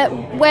 So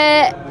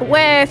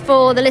where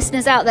for the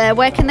listeners out there,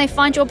 where can they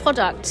find your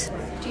product?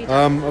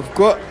 I've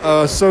got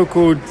a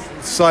so-called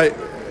site.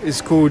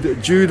 It's called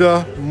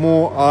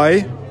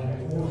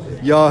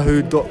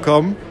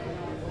judahmori.yahoo.com.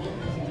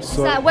 Is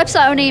that a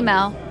website or an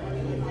email?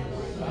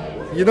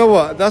 You know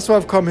what? That's why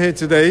I've come here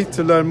today,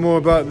 to learn more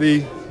about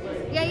the...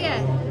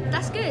 Yeah,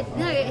 that's good.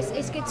 No,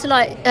 it's good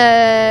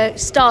to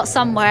start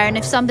somewhere, and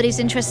if somebody's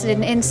interested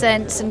in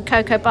incense and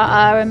cocoa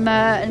butter and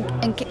myrrh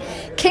and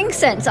king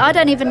scents, I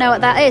don't even know what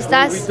that is.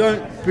 We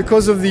don't,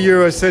 because of the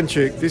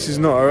Eurocentric, this is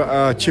not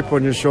a chip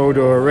on your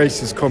shoulder or a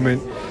racist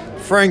comment.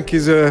 Frank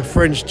is a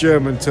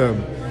French-German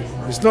term.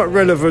 It's not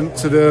relevant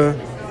to the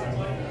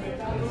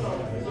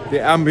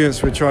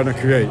ambience we're trying to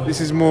create. This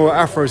is more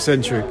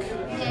Afrocentric.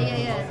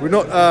 Yeah. We're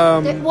not...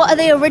 what are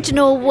the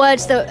original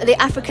words that the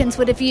Africans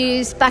would have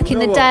used back in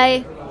the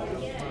day?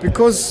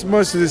 Because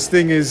most of this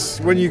thing is,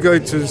 when you go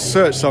to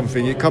search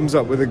something, it comes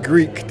up with a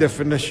Greek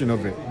definition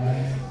of it.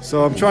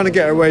 So I'm trying to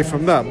get away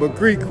from that. But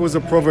Greek was a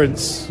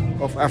province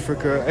of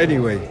Africa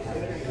anyway.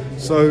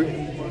 So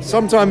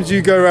sometimes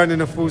you go around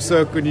in a full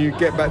circle and you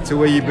get back to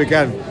where you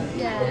began.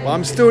 Yeah. But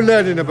I'm still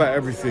learning about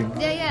everything.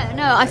 Yeah.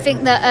 No, I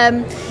think that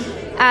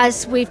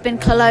as we've been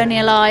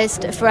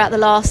colonialised throughout the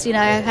last,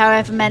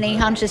 however many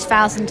hundreds,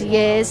 thousands of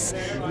years,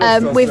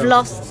 we've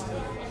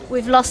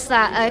lost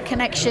that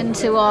connection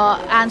to our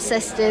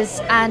ancestors,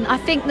 and I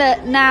think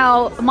that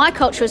now my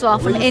culture as well,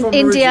 from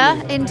India.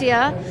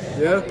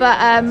 Yeah. But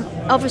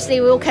obviously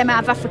we all came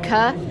out of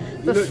Africa.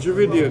 You look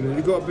Dravidian.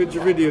 You got a bit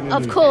Dravidian in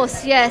Of you.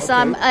 course, yes. Okay.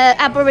 I'm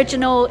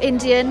Aboriginal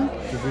Indian.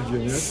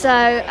 Dravidian, yeah.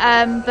 So,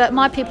 but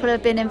my people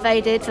have been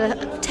invaded for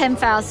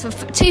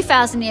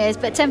 2,000 years.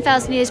 But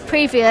 10,000 years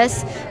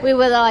previous, we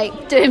were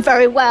doing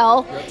very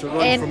well. You had to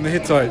run from the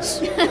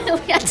Hittites.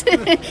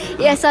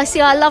 Yes,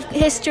 I love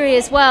history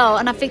as well,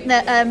 and I think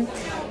that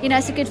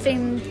it's a good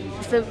thing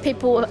for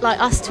people like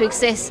us to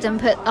exist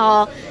and put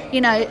our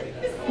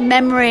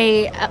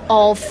memory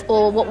of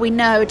or what we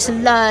know to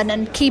learn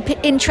and keep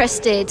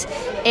interested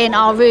in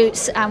our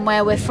roots and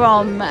where we're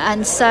from.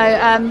 And so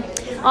I'm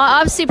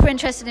super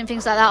interested in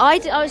things like that. I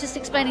was just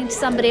explaining to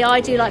somebody,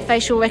 I do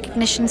facial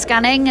recognition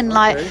scanning, and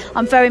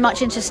I'm very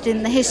much interested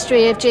in the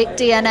history of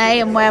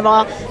DNA and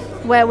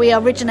where we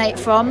originate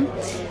from.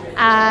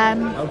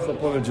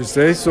 Anthropologist,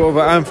 eh? Sort of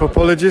an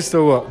anthropologist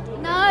or what?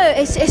 No,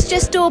 it's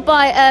just all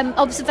by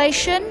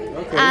observation.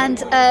 Okay. And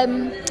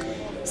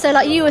so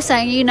you were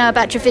saying,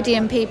 about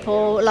Dravidian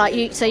people,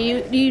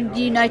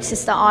 you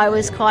noticed that I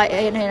was quite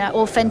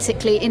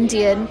authentically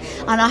Indian,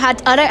 and I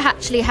don't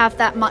actually have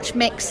that much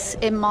mix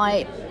in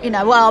my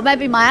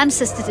maybe my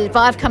ancestors did,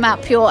 but I've come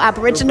out pure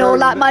Aboriginal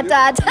like my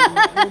dad.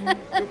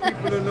 Your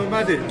people are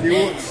nomadic. You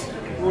walked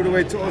all the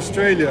way to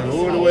Australia,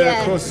 all the way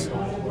across.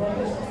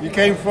 You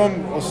came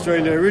from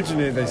Australia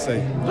originally, they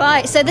say.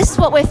 Right, so this is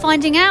what we're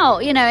finding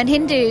out, and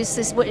Hindus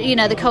is,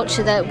 the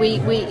culture that we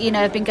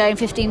have been going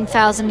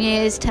 15,000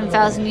 years,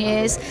 10,000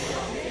 years.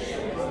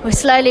 We're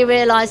slowly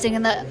realising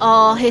that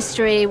our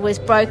history was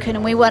broken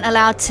and we weren't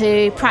allowed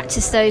to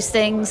practice those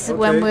things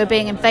when we were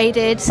being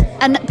invaded.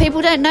 And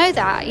people don't know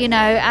that,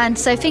 and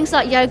so things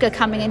like yoga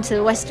coming into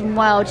the Western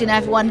world,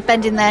 everyone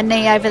bending their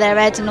knee over their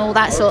head and all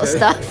that sort of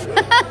stuff.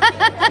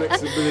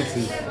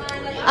 Flexibility.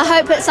 I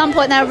hope at some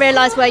point they'll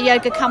realise where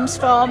yoga comes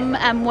from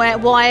and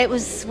why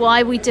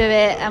we do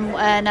it,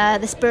 and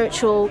the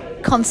spiritual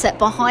concept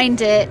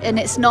behind it. And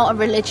it's not a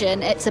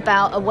religion; it's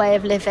about a way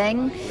of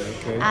living,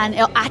 and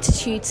our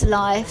attitude to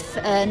life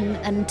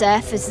and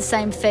death is the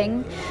same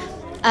thing.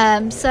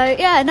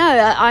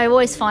 I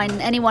always find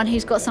anyone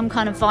who's got some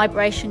kind of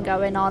vibration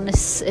going on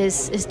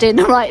is doing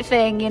the right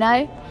thing,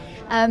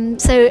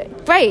 So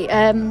great.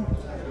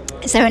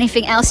 Is there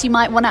anything else you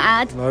might want to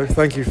add? No,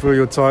 thank you for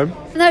your time.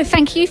 No,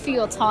 thank you for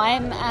your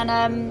time, and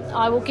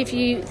I will give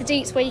you the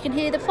deets where you can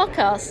hear the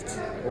podcast.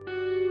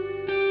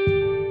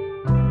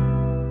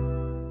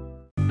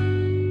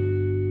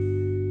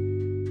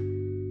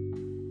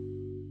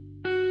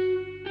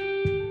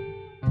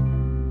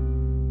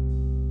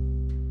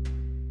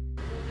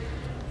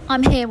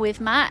 I'm here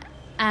with Matt,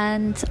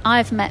 and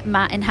I've met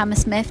Matt in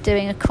Hammersmith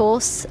doing a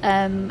course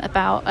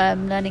about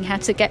learning how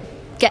to get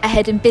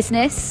ahead in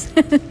business.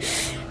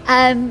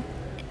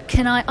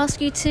 Can I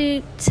ask you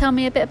to tell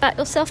me a bit about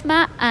yourself,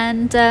 Matt,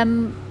 and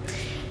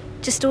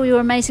just all your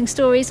amazing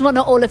stories? Well,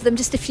 not all of them,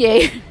 just a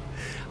few.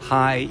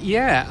 Hi.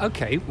 Yeah.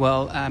 Okay.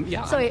 Well.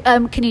 Yeah. Sorry.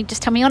 Can you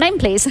just tell me your name,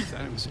 please?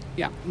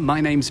 Yeah.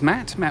 My name's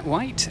Matt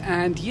White,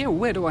 and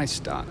where do I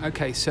start?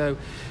 Okay. So,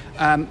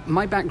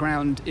 My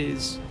background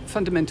is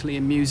fundamentally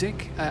in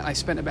music. I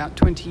spent about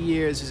 20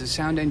 years as a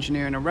sound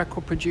engineer and a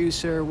record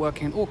producer,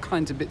 working on all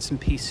kinds of bits and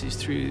pieces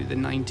through the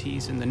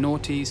 90s and the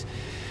noughties.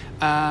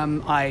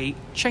 I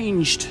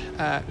changed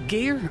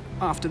gear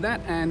after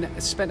that and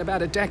spent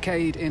about a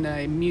decade in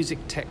a music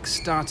tech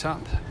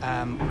startup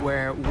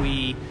where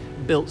we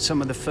built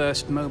some of the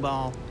first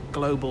mobile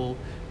global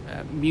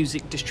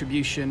music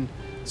distribution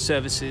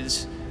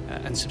services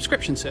and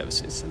subscription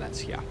services. So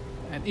that's,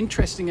 an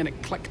interesting and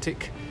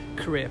eclectic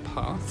career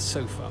path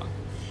so far.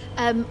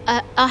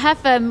 I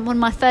have one of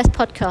my first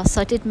podcasts.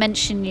 I did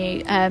mention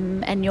you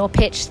and your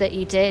pitch that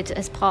you did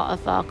as part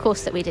of our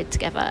course that we did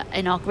together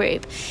in our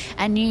group,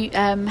 and you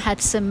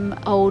had some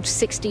old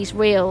 60s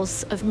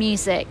reels of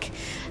music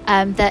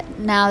that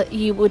now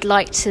you would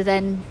like to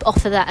then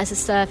offer that as a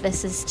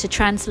service, as to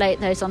translate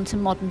those onto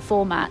modern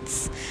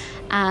formats.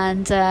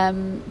 And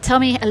tell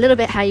me a little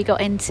bit how you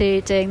got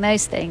into doing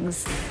those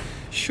things.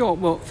 Sure.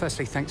 Well,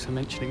 firstly, thanks for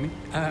mentioning me.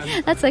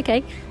 That's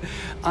okay.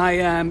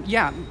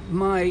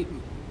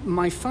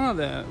 My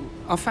father,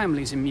 our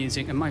family's in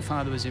music, and my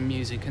father was in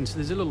music, and so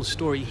there's a little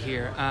story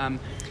here.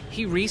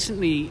 He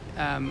recently,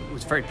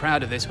 was very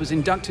proud of this, was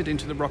inducted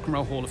into the Rock and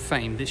Roll Hall of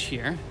Fame this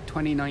year,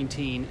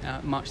 2019,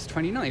 March the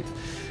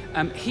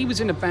 29th. He was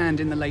in a band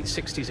in the late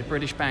 60s, a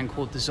British band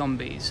called The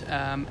Zombies,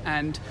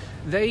 and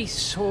they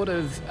sort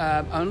of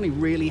only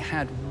really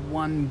had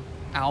one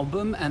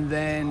album and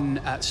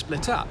then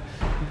split up.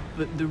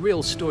 But the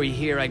real story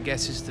here, I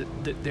guess, is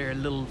that they're a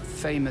little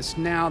famous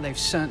now. They've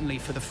certainly,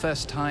 for the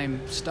first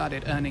time,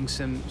 started earning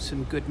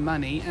some good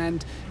money,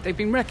 and they've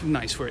been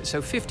recognized for it.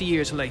 So 50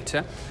 years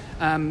later,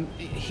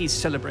 he's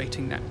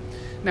celebrating that.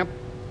 Now,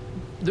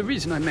 the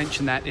reason I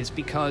mention that is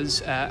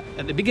because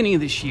at the beginning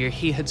of this year,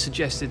 he had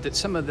suggested that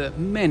some of the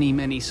many,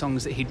 many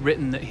songs that he'd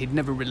written that he'd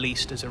never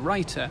released as a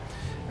writer,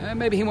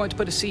 maybe he wanted to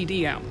put a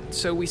CD out.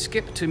 So we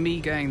skipped to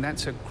me going,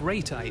 that's a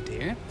great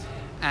idea.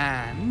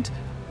 And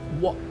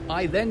what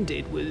I then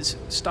did was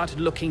started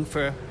looking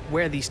for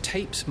where these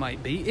tapes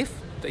might be, if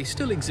they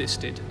still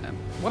existed.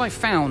 What I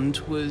found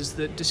was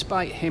that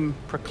despite him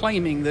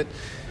proclaiming that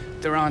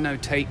there are no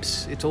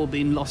tapes, it's all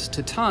been lost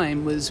to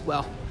time, was,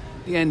 well,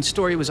 the end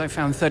story was I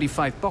found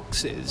 35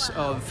 boxes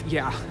of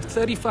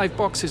 35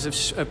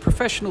 boxes of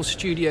professional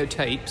studio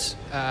tapes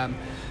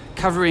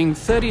covering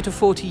 30 to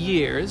 40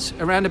 years.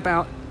 Around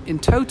about, in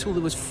total,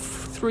 there was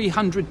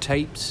 300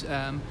 tapes,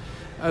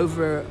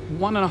 over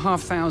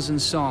 1,500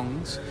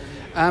 songs,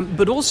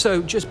 but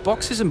also just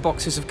boxes and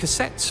boxes of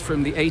cassettes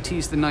from the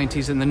 80s, the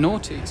 90s, and the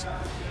noughties.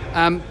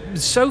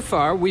 So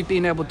far, we've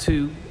been able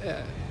to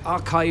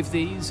archive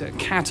these,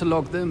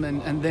 catalogue them,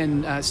 and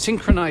then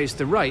synchronize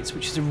the rights,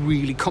 which is a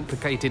really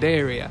complicated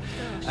area,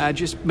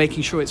 just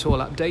making sure it's all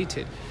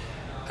updated.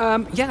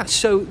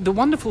 So the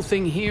wonderful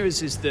thing here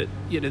is that,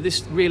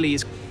 this really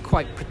is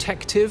quite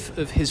protective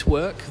of his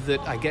work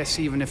that I guess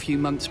even a few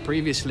months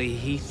previously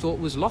he thought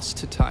was lost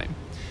to time.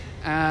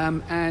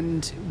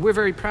 And we're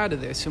very proud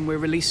of this, and we're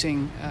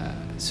releasing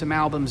some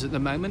albums at the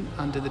moment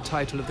under the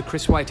title of The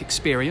Chris White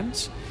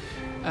Experience.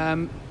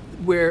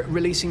 We're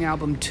releasing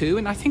album 2,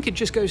 and I think it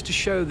just goes to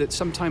show that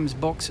sometimes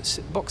boxes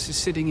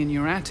sitting in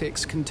your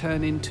attics can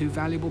turn into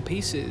valuable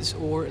pieces,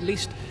 or at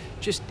least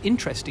just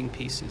interesting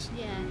pieces.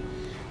 Yeah.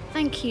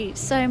 Thank you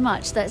so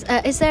much.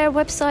 Is there a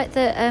website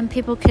that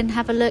people can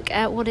have a look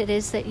at what it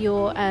is that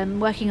you're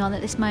working on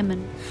at this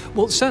moment?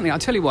 Well, certainly. I'll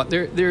tell you what,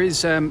 there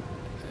is...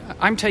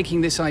 I'm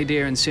taking this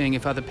idea and seeing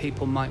if other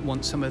people might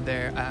want some of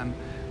their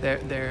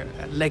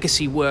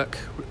legacy work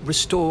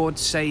restored,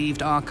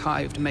 saved,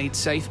 archived, made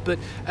safe. But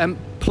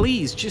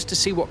please, just to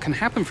see what can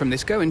happen from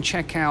this, go and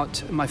check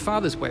out my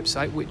father's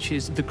website, which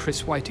is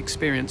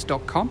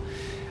thechriswhiteexperience.com.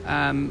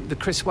 The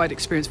Chris White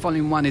Experience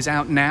Volume 1 is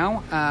out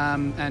now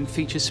and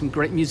features some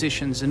great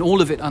musicians, and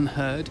all of it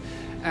unheard.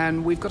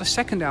 And we've got a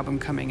second album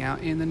coming out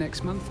in the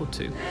next month or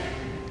two.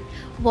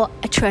 What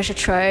a treasure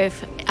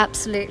trove.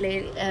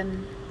 Absolutely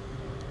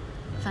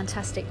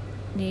fantastic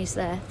news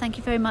there. Thank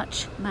you very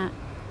much, Matt.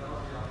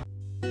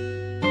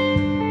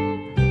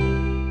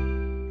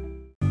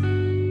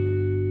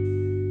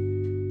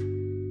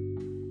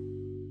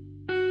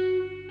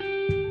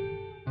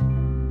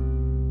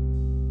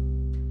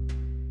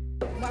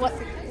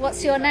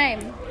 What's your name?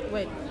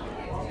 Wait,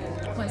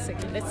 1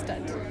 second, let's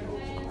start.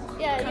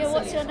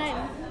 What's your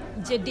name?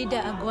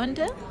 Jedida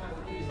Agwanda.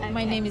 Okay.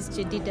 My name is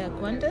Jedida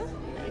Agwanda.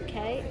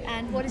 Okay,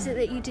 and what is it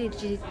that you do,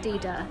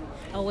 Jedida?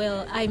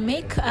 Well, I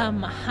make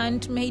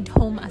handmade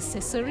home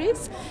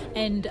accessories,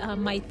 and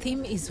my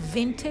theme is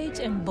vintage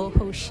and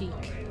boho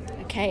chic.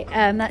 Okay,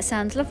 that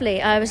sounds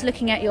lovely. I was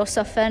looking at your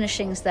soft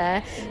furnishings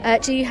there.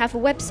 Do you have a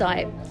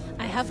website?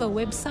 I have a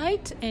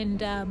website and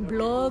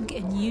blog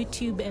and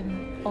YouTube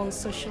and all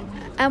social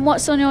media. And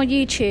what's on your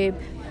YouTube?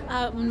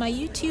 On my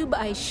YouTube,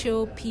 I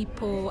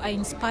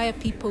inspire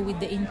people with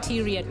the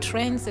interior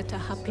trends that are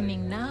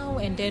happening now,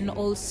 and then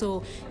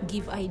also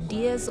give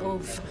ideas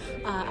of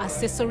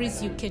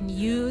accessories you can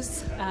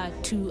use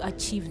to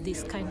achieve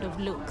this kind of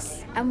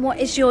looks. And what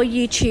is your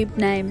YouTube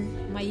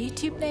name? My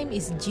YouTube name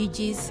is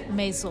Gigi's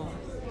Maison.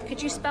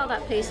 Could you spell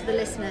that, please, for the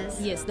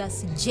listeners? Yes,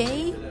 that's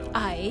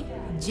JIJJY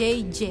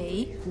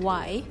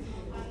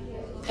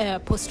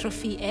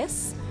apostrophe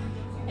S,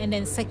 and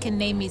then second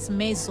name is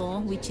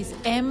Maison, which is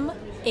MAISON.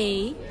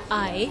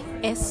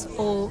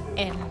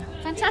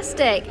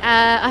 Fantastic.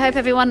 I hope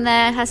everyone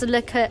there has a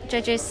look at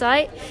JJ's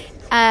site.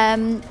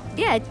 And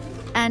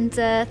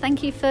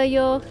thank you for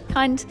your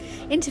kind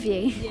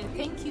interview. Yeah,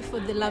 thank you for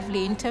the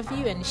lovely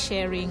interview and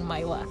sharing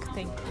my work.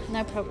 Thank you.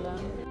 No problem.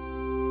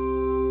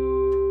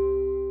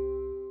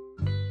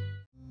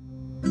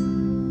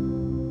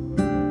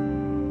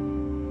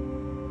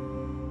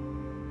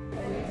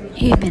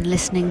 You've been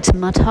listening to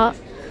Mud Hut.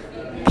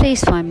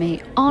 Please find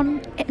me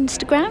on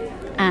Instagram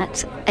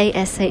at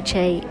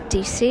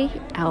ASHADC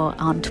or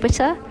on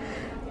Twitter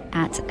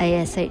at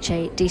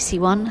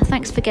ASHADC1.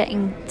 Thanks for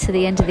getting to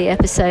the end of the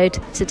episode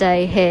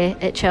today here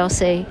at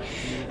Chelsea,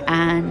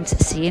 and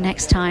see you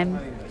next time.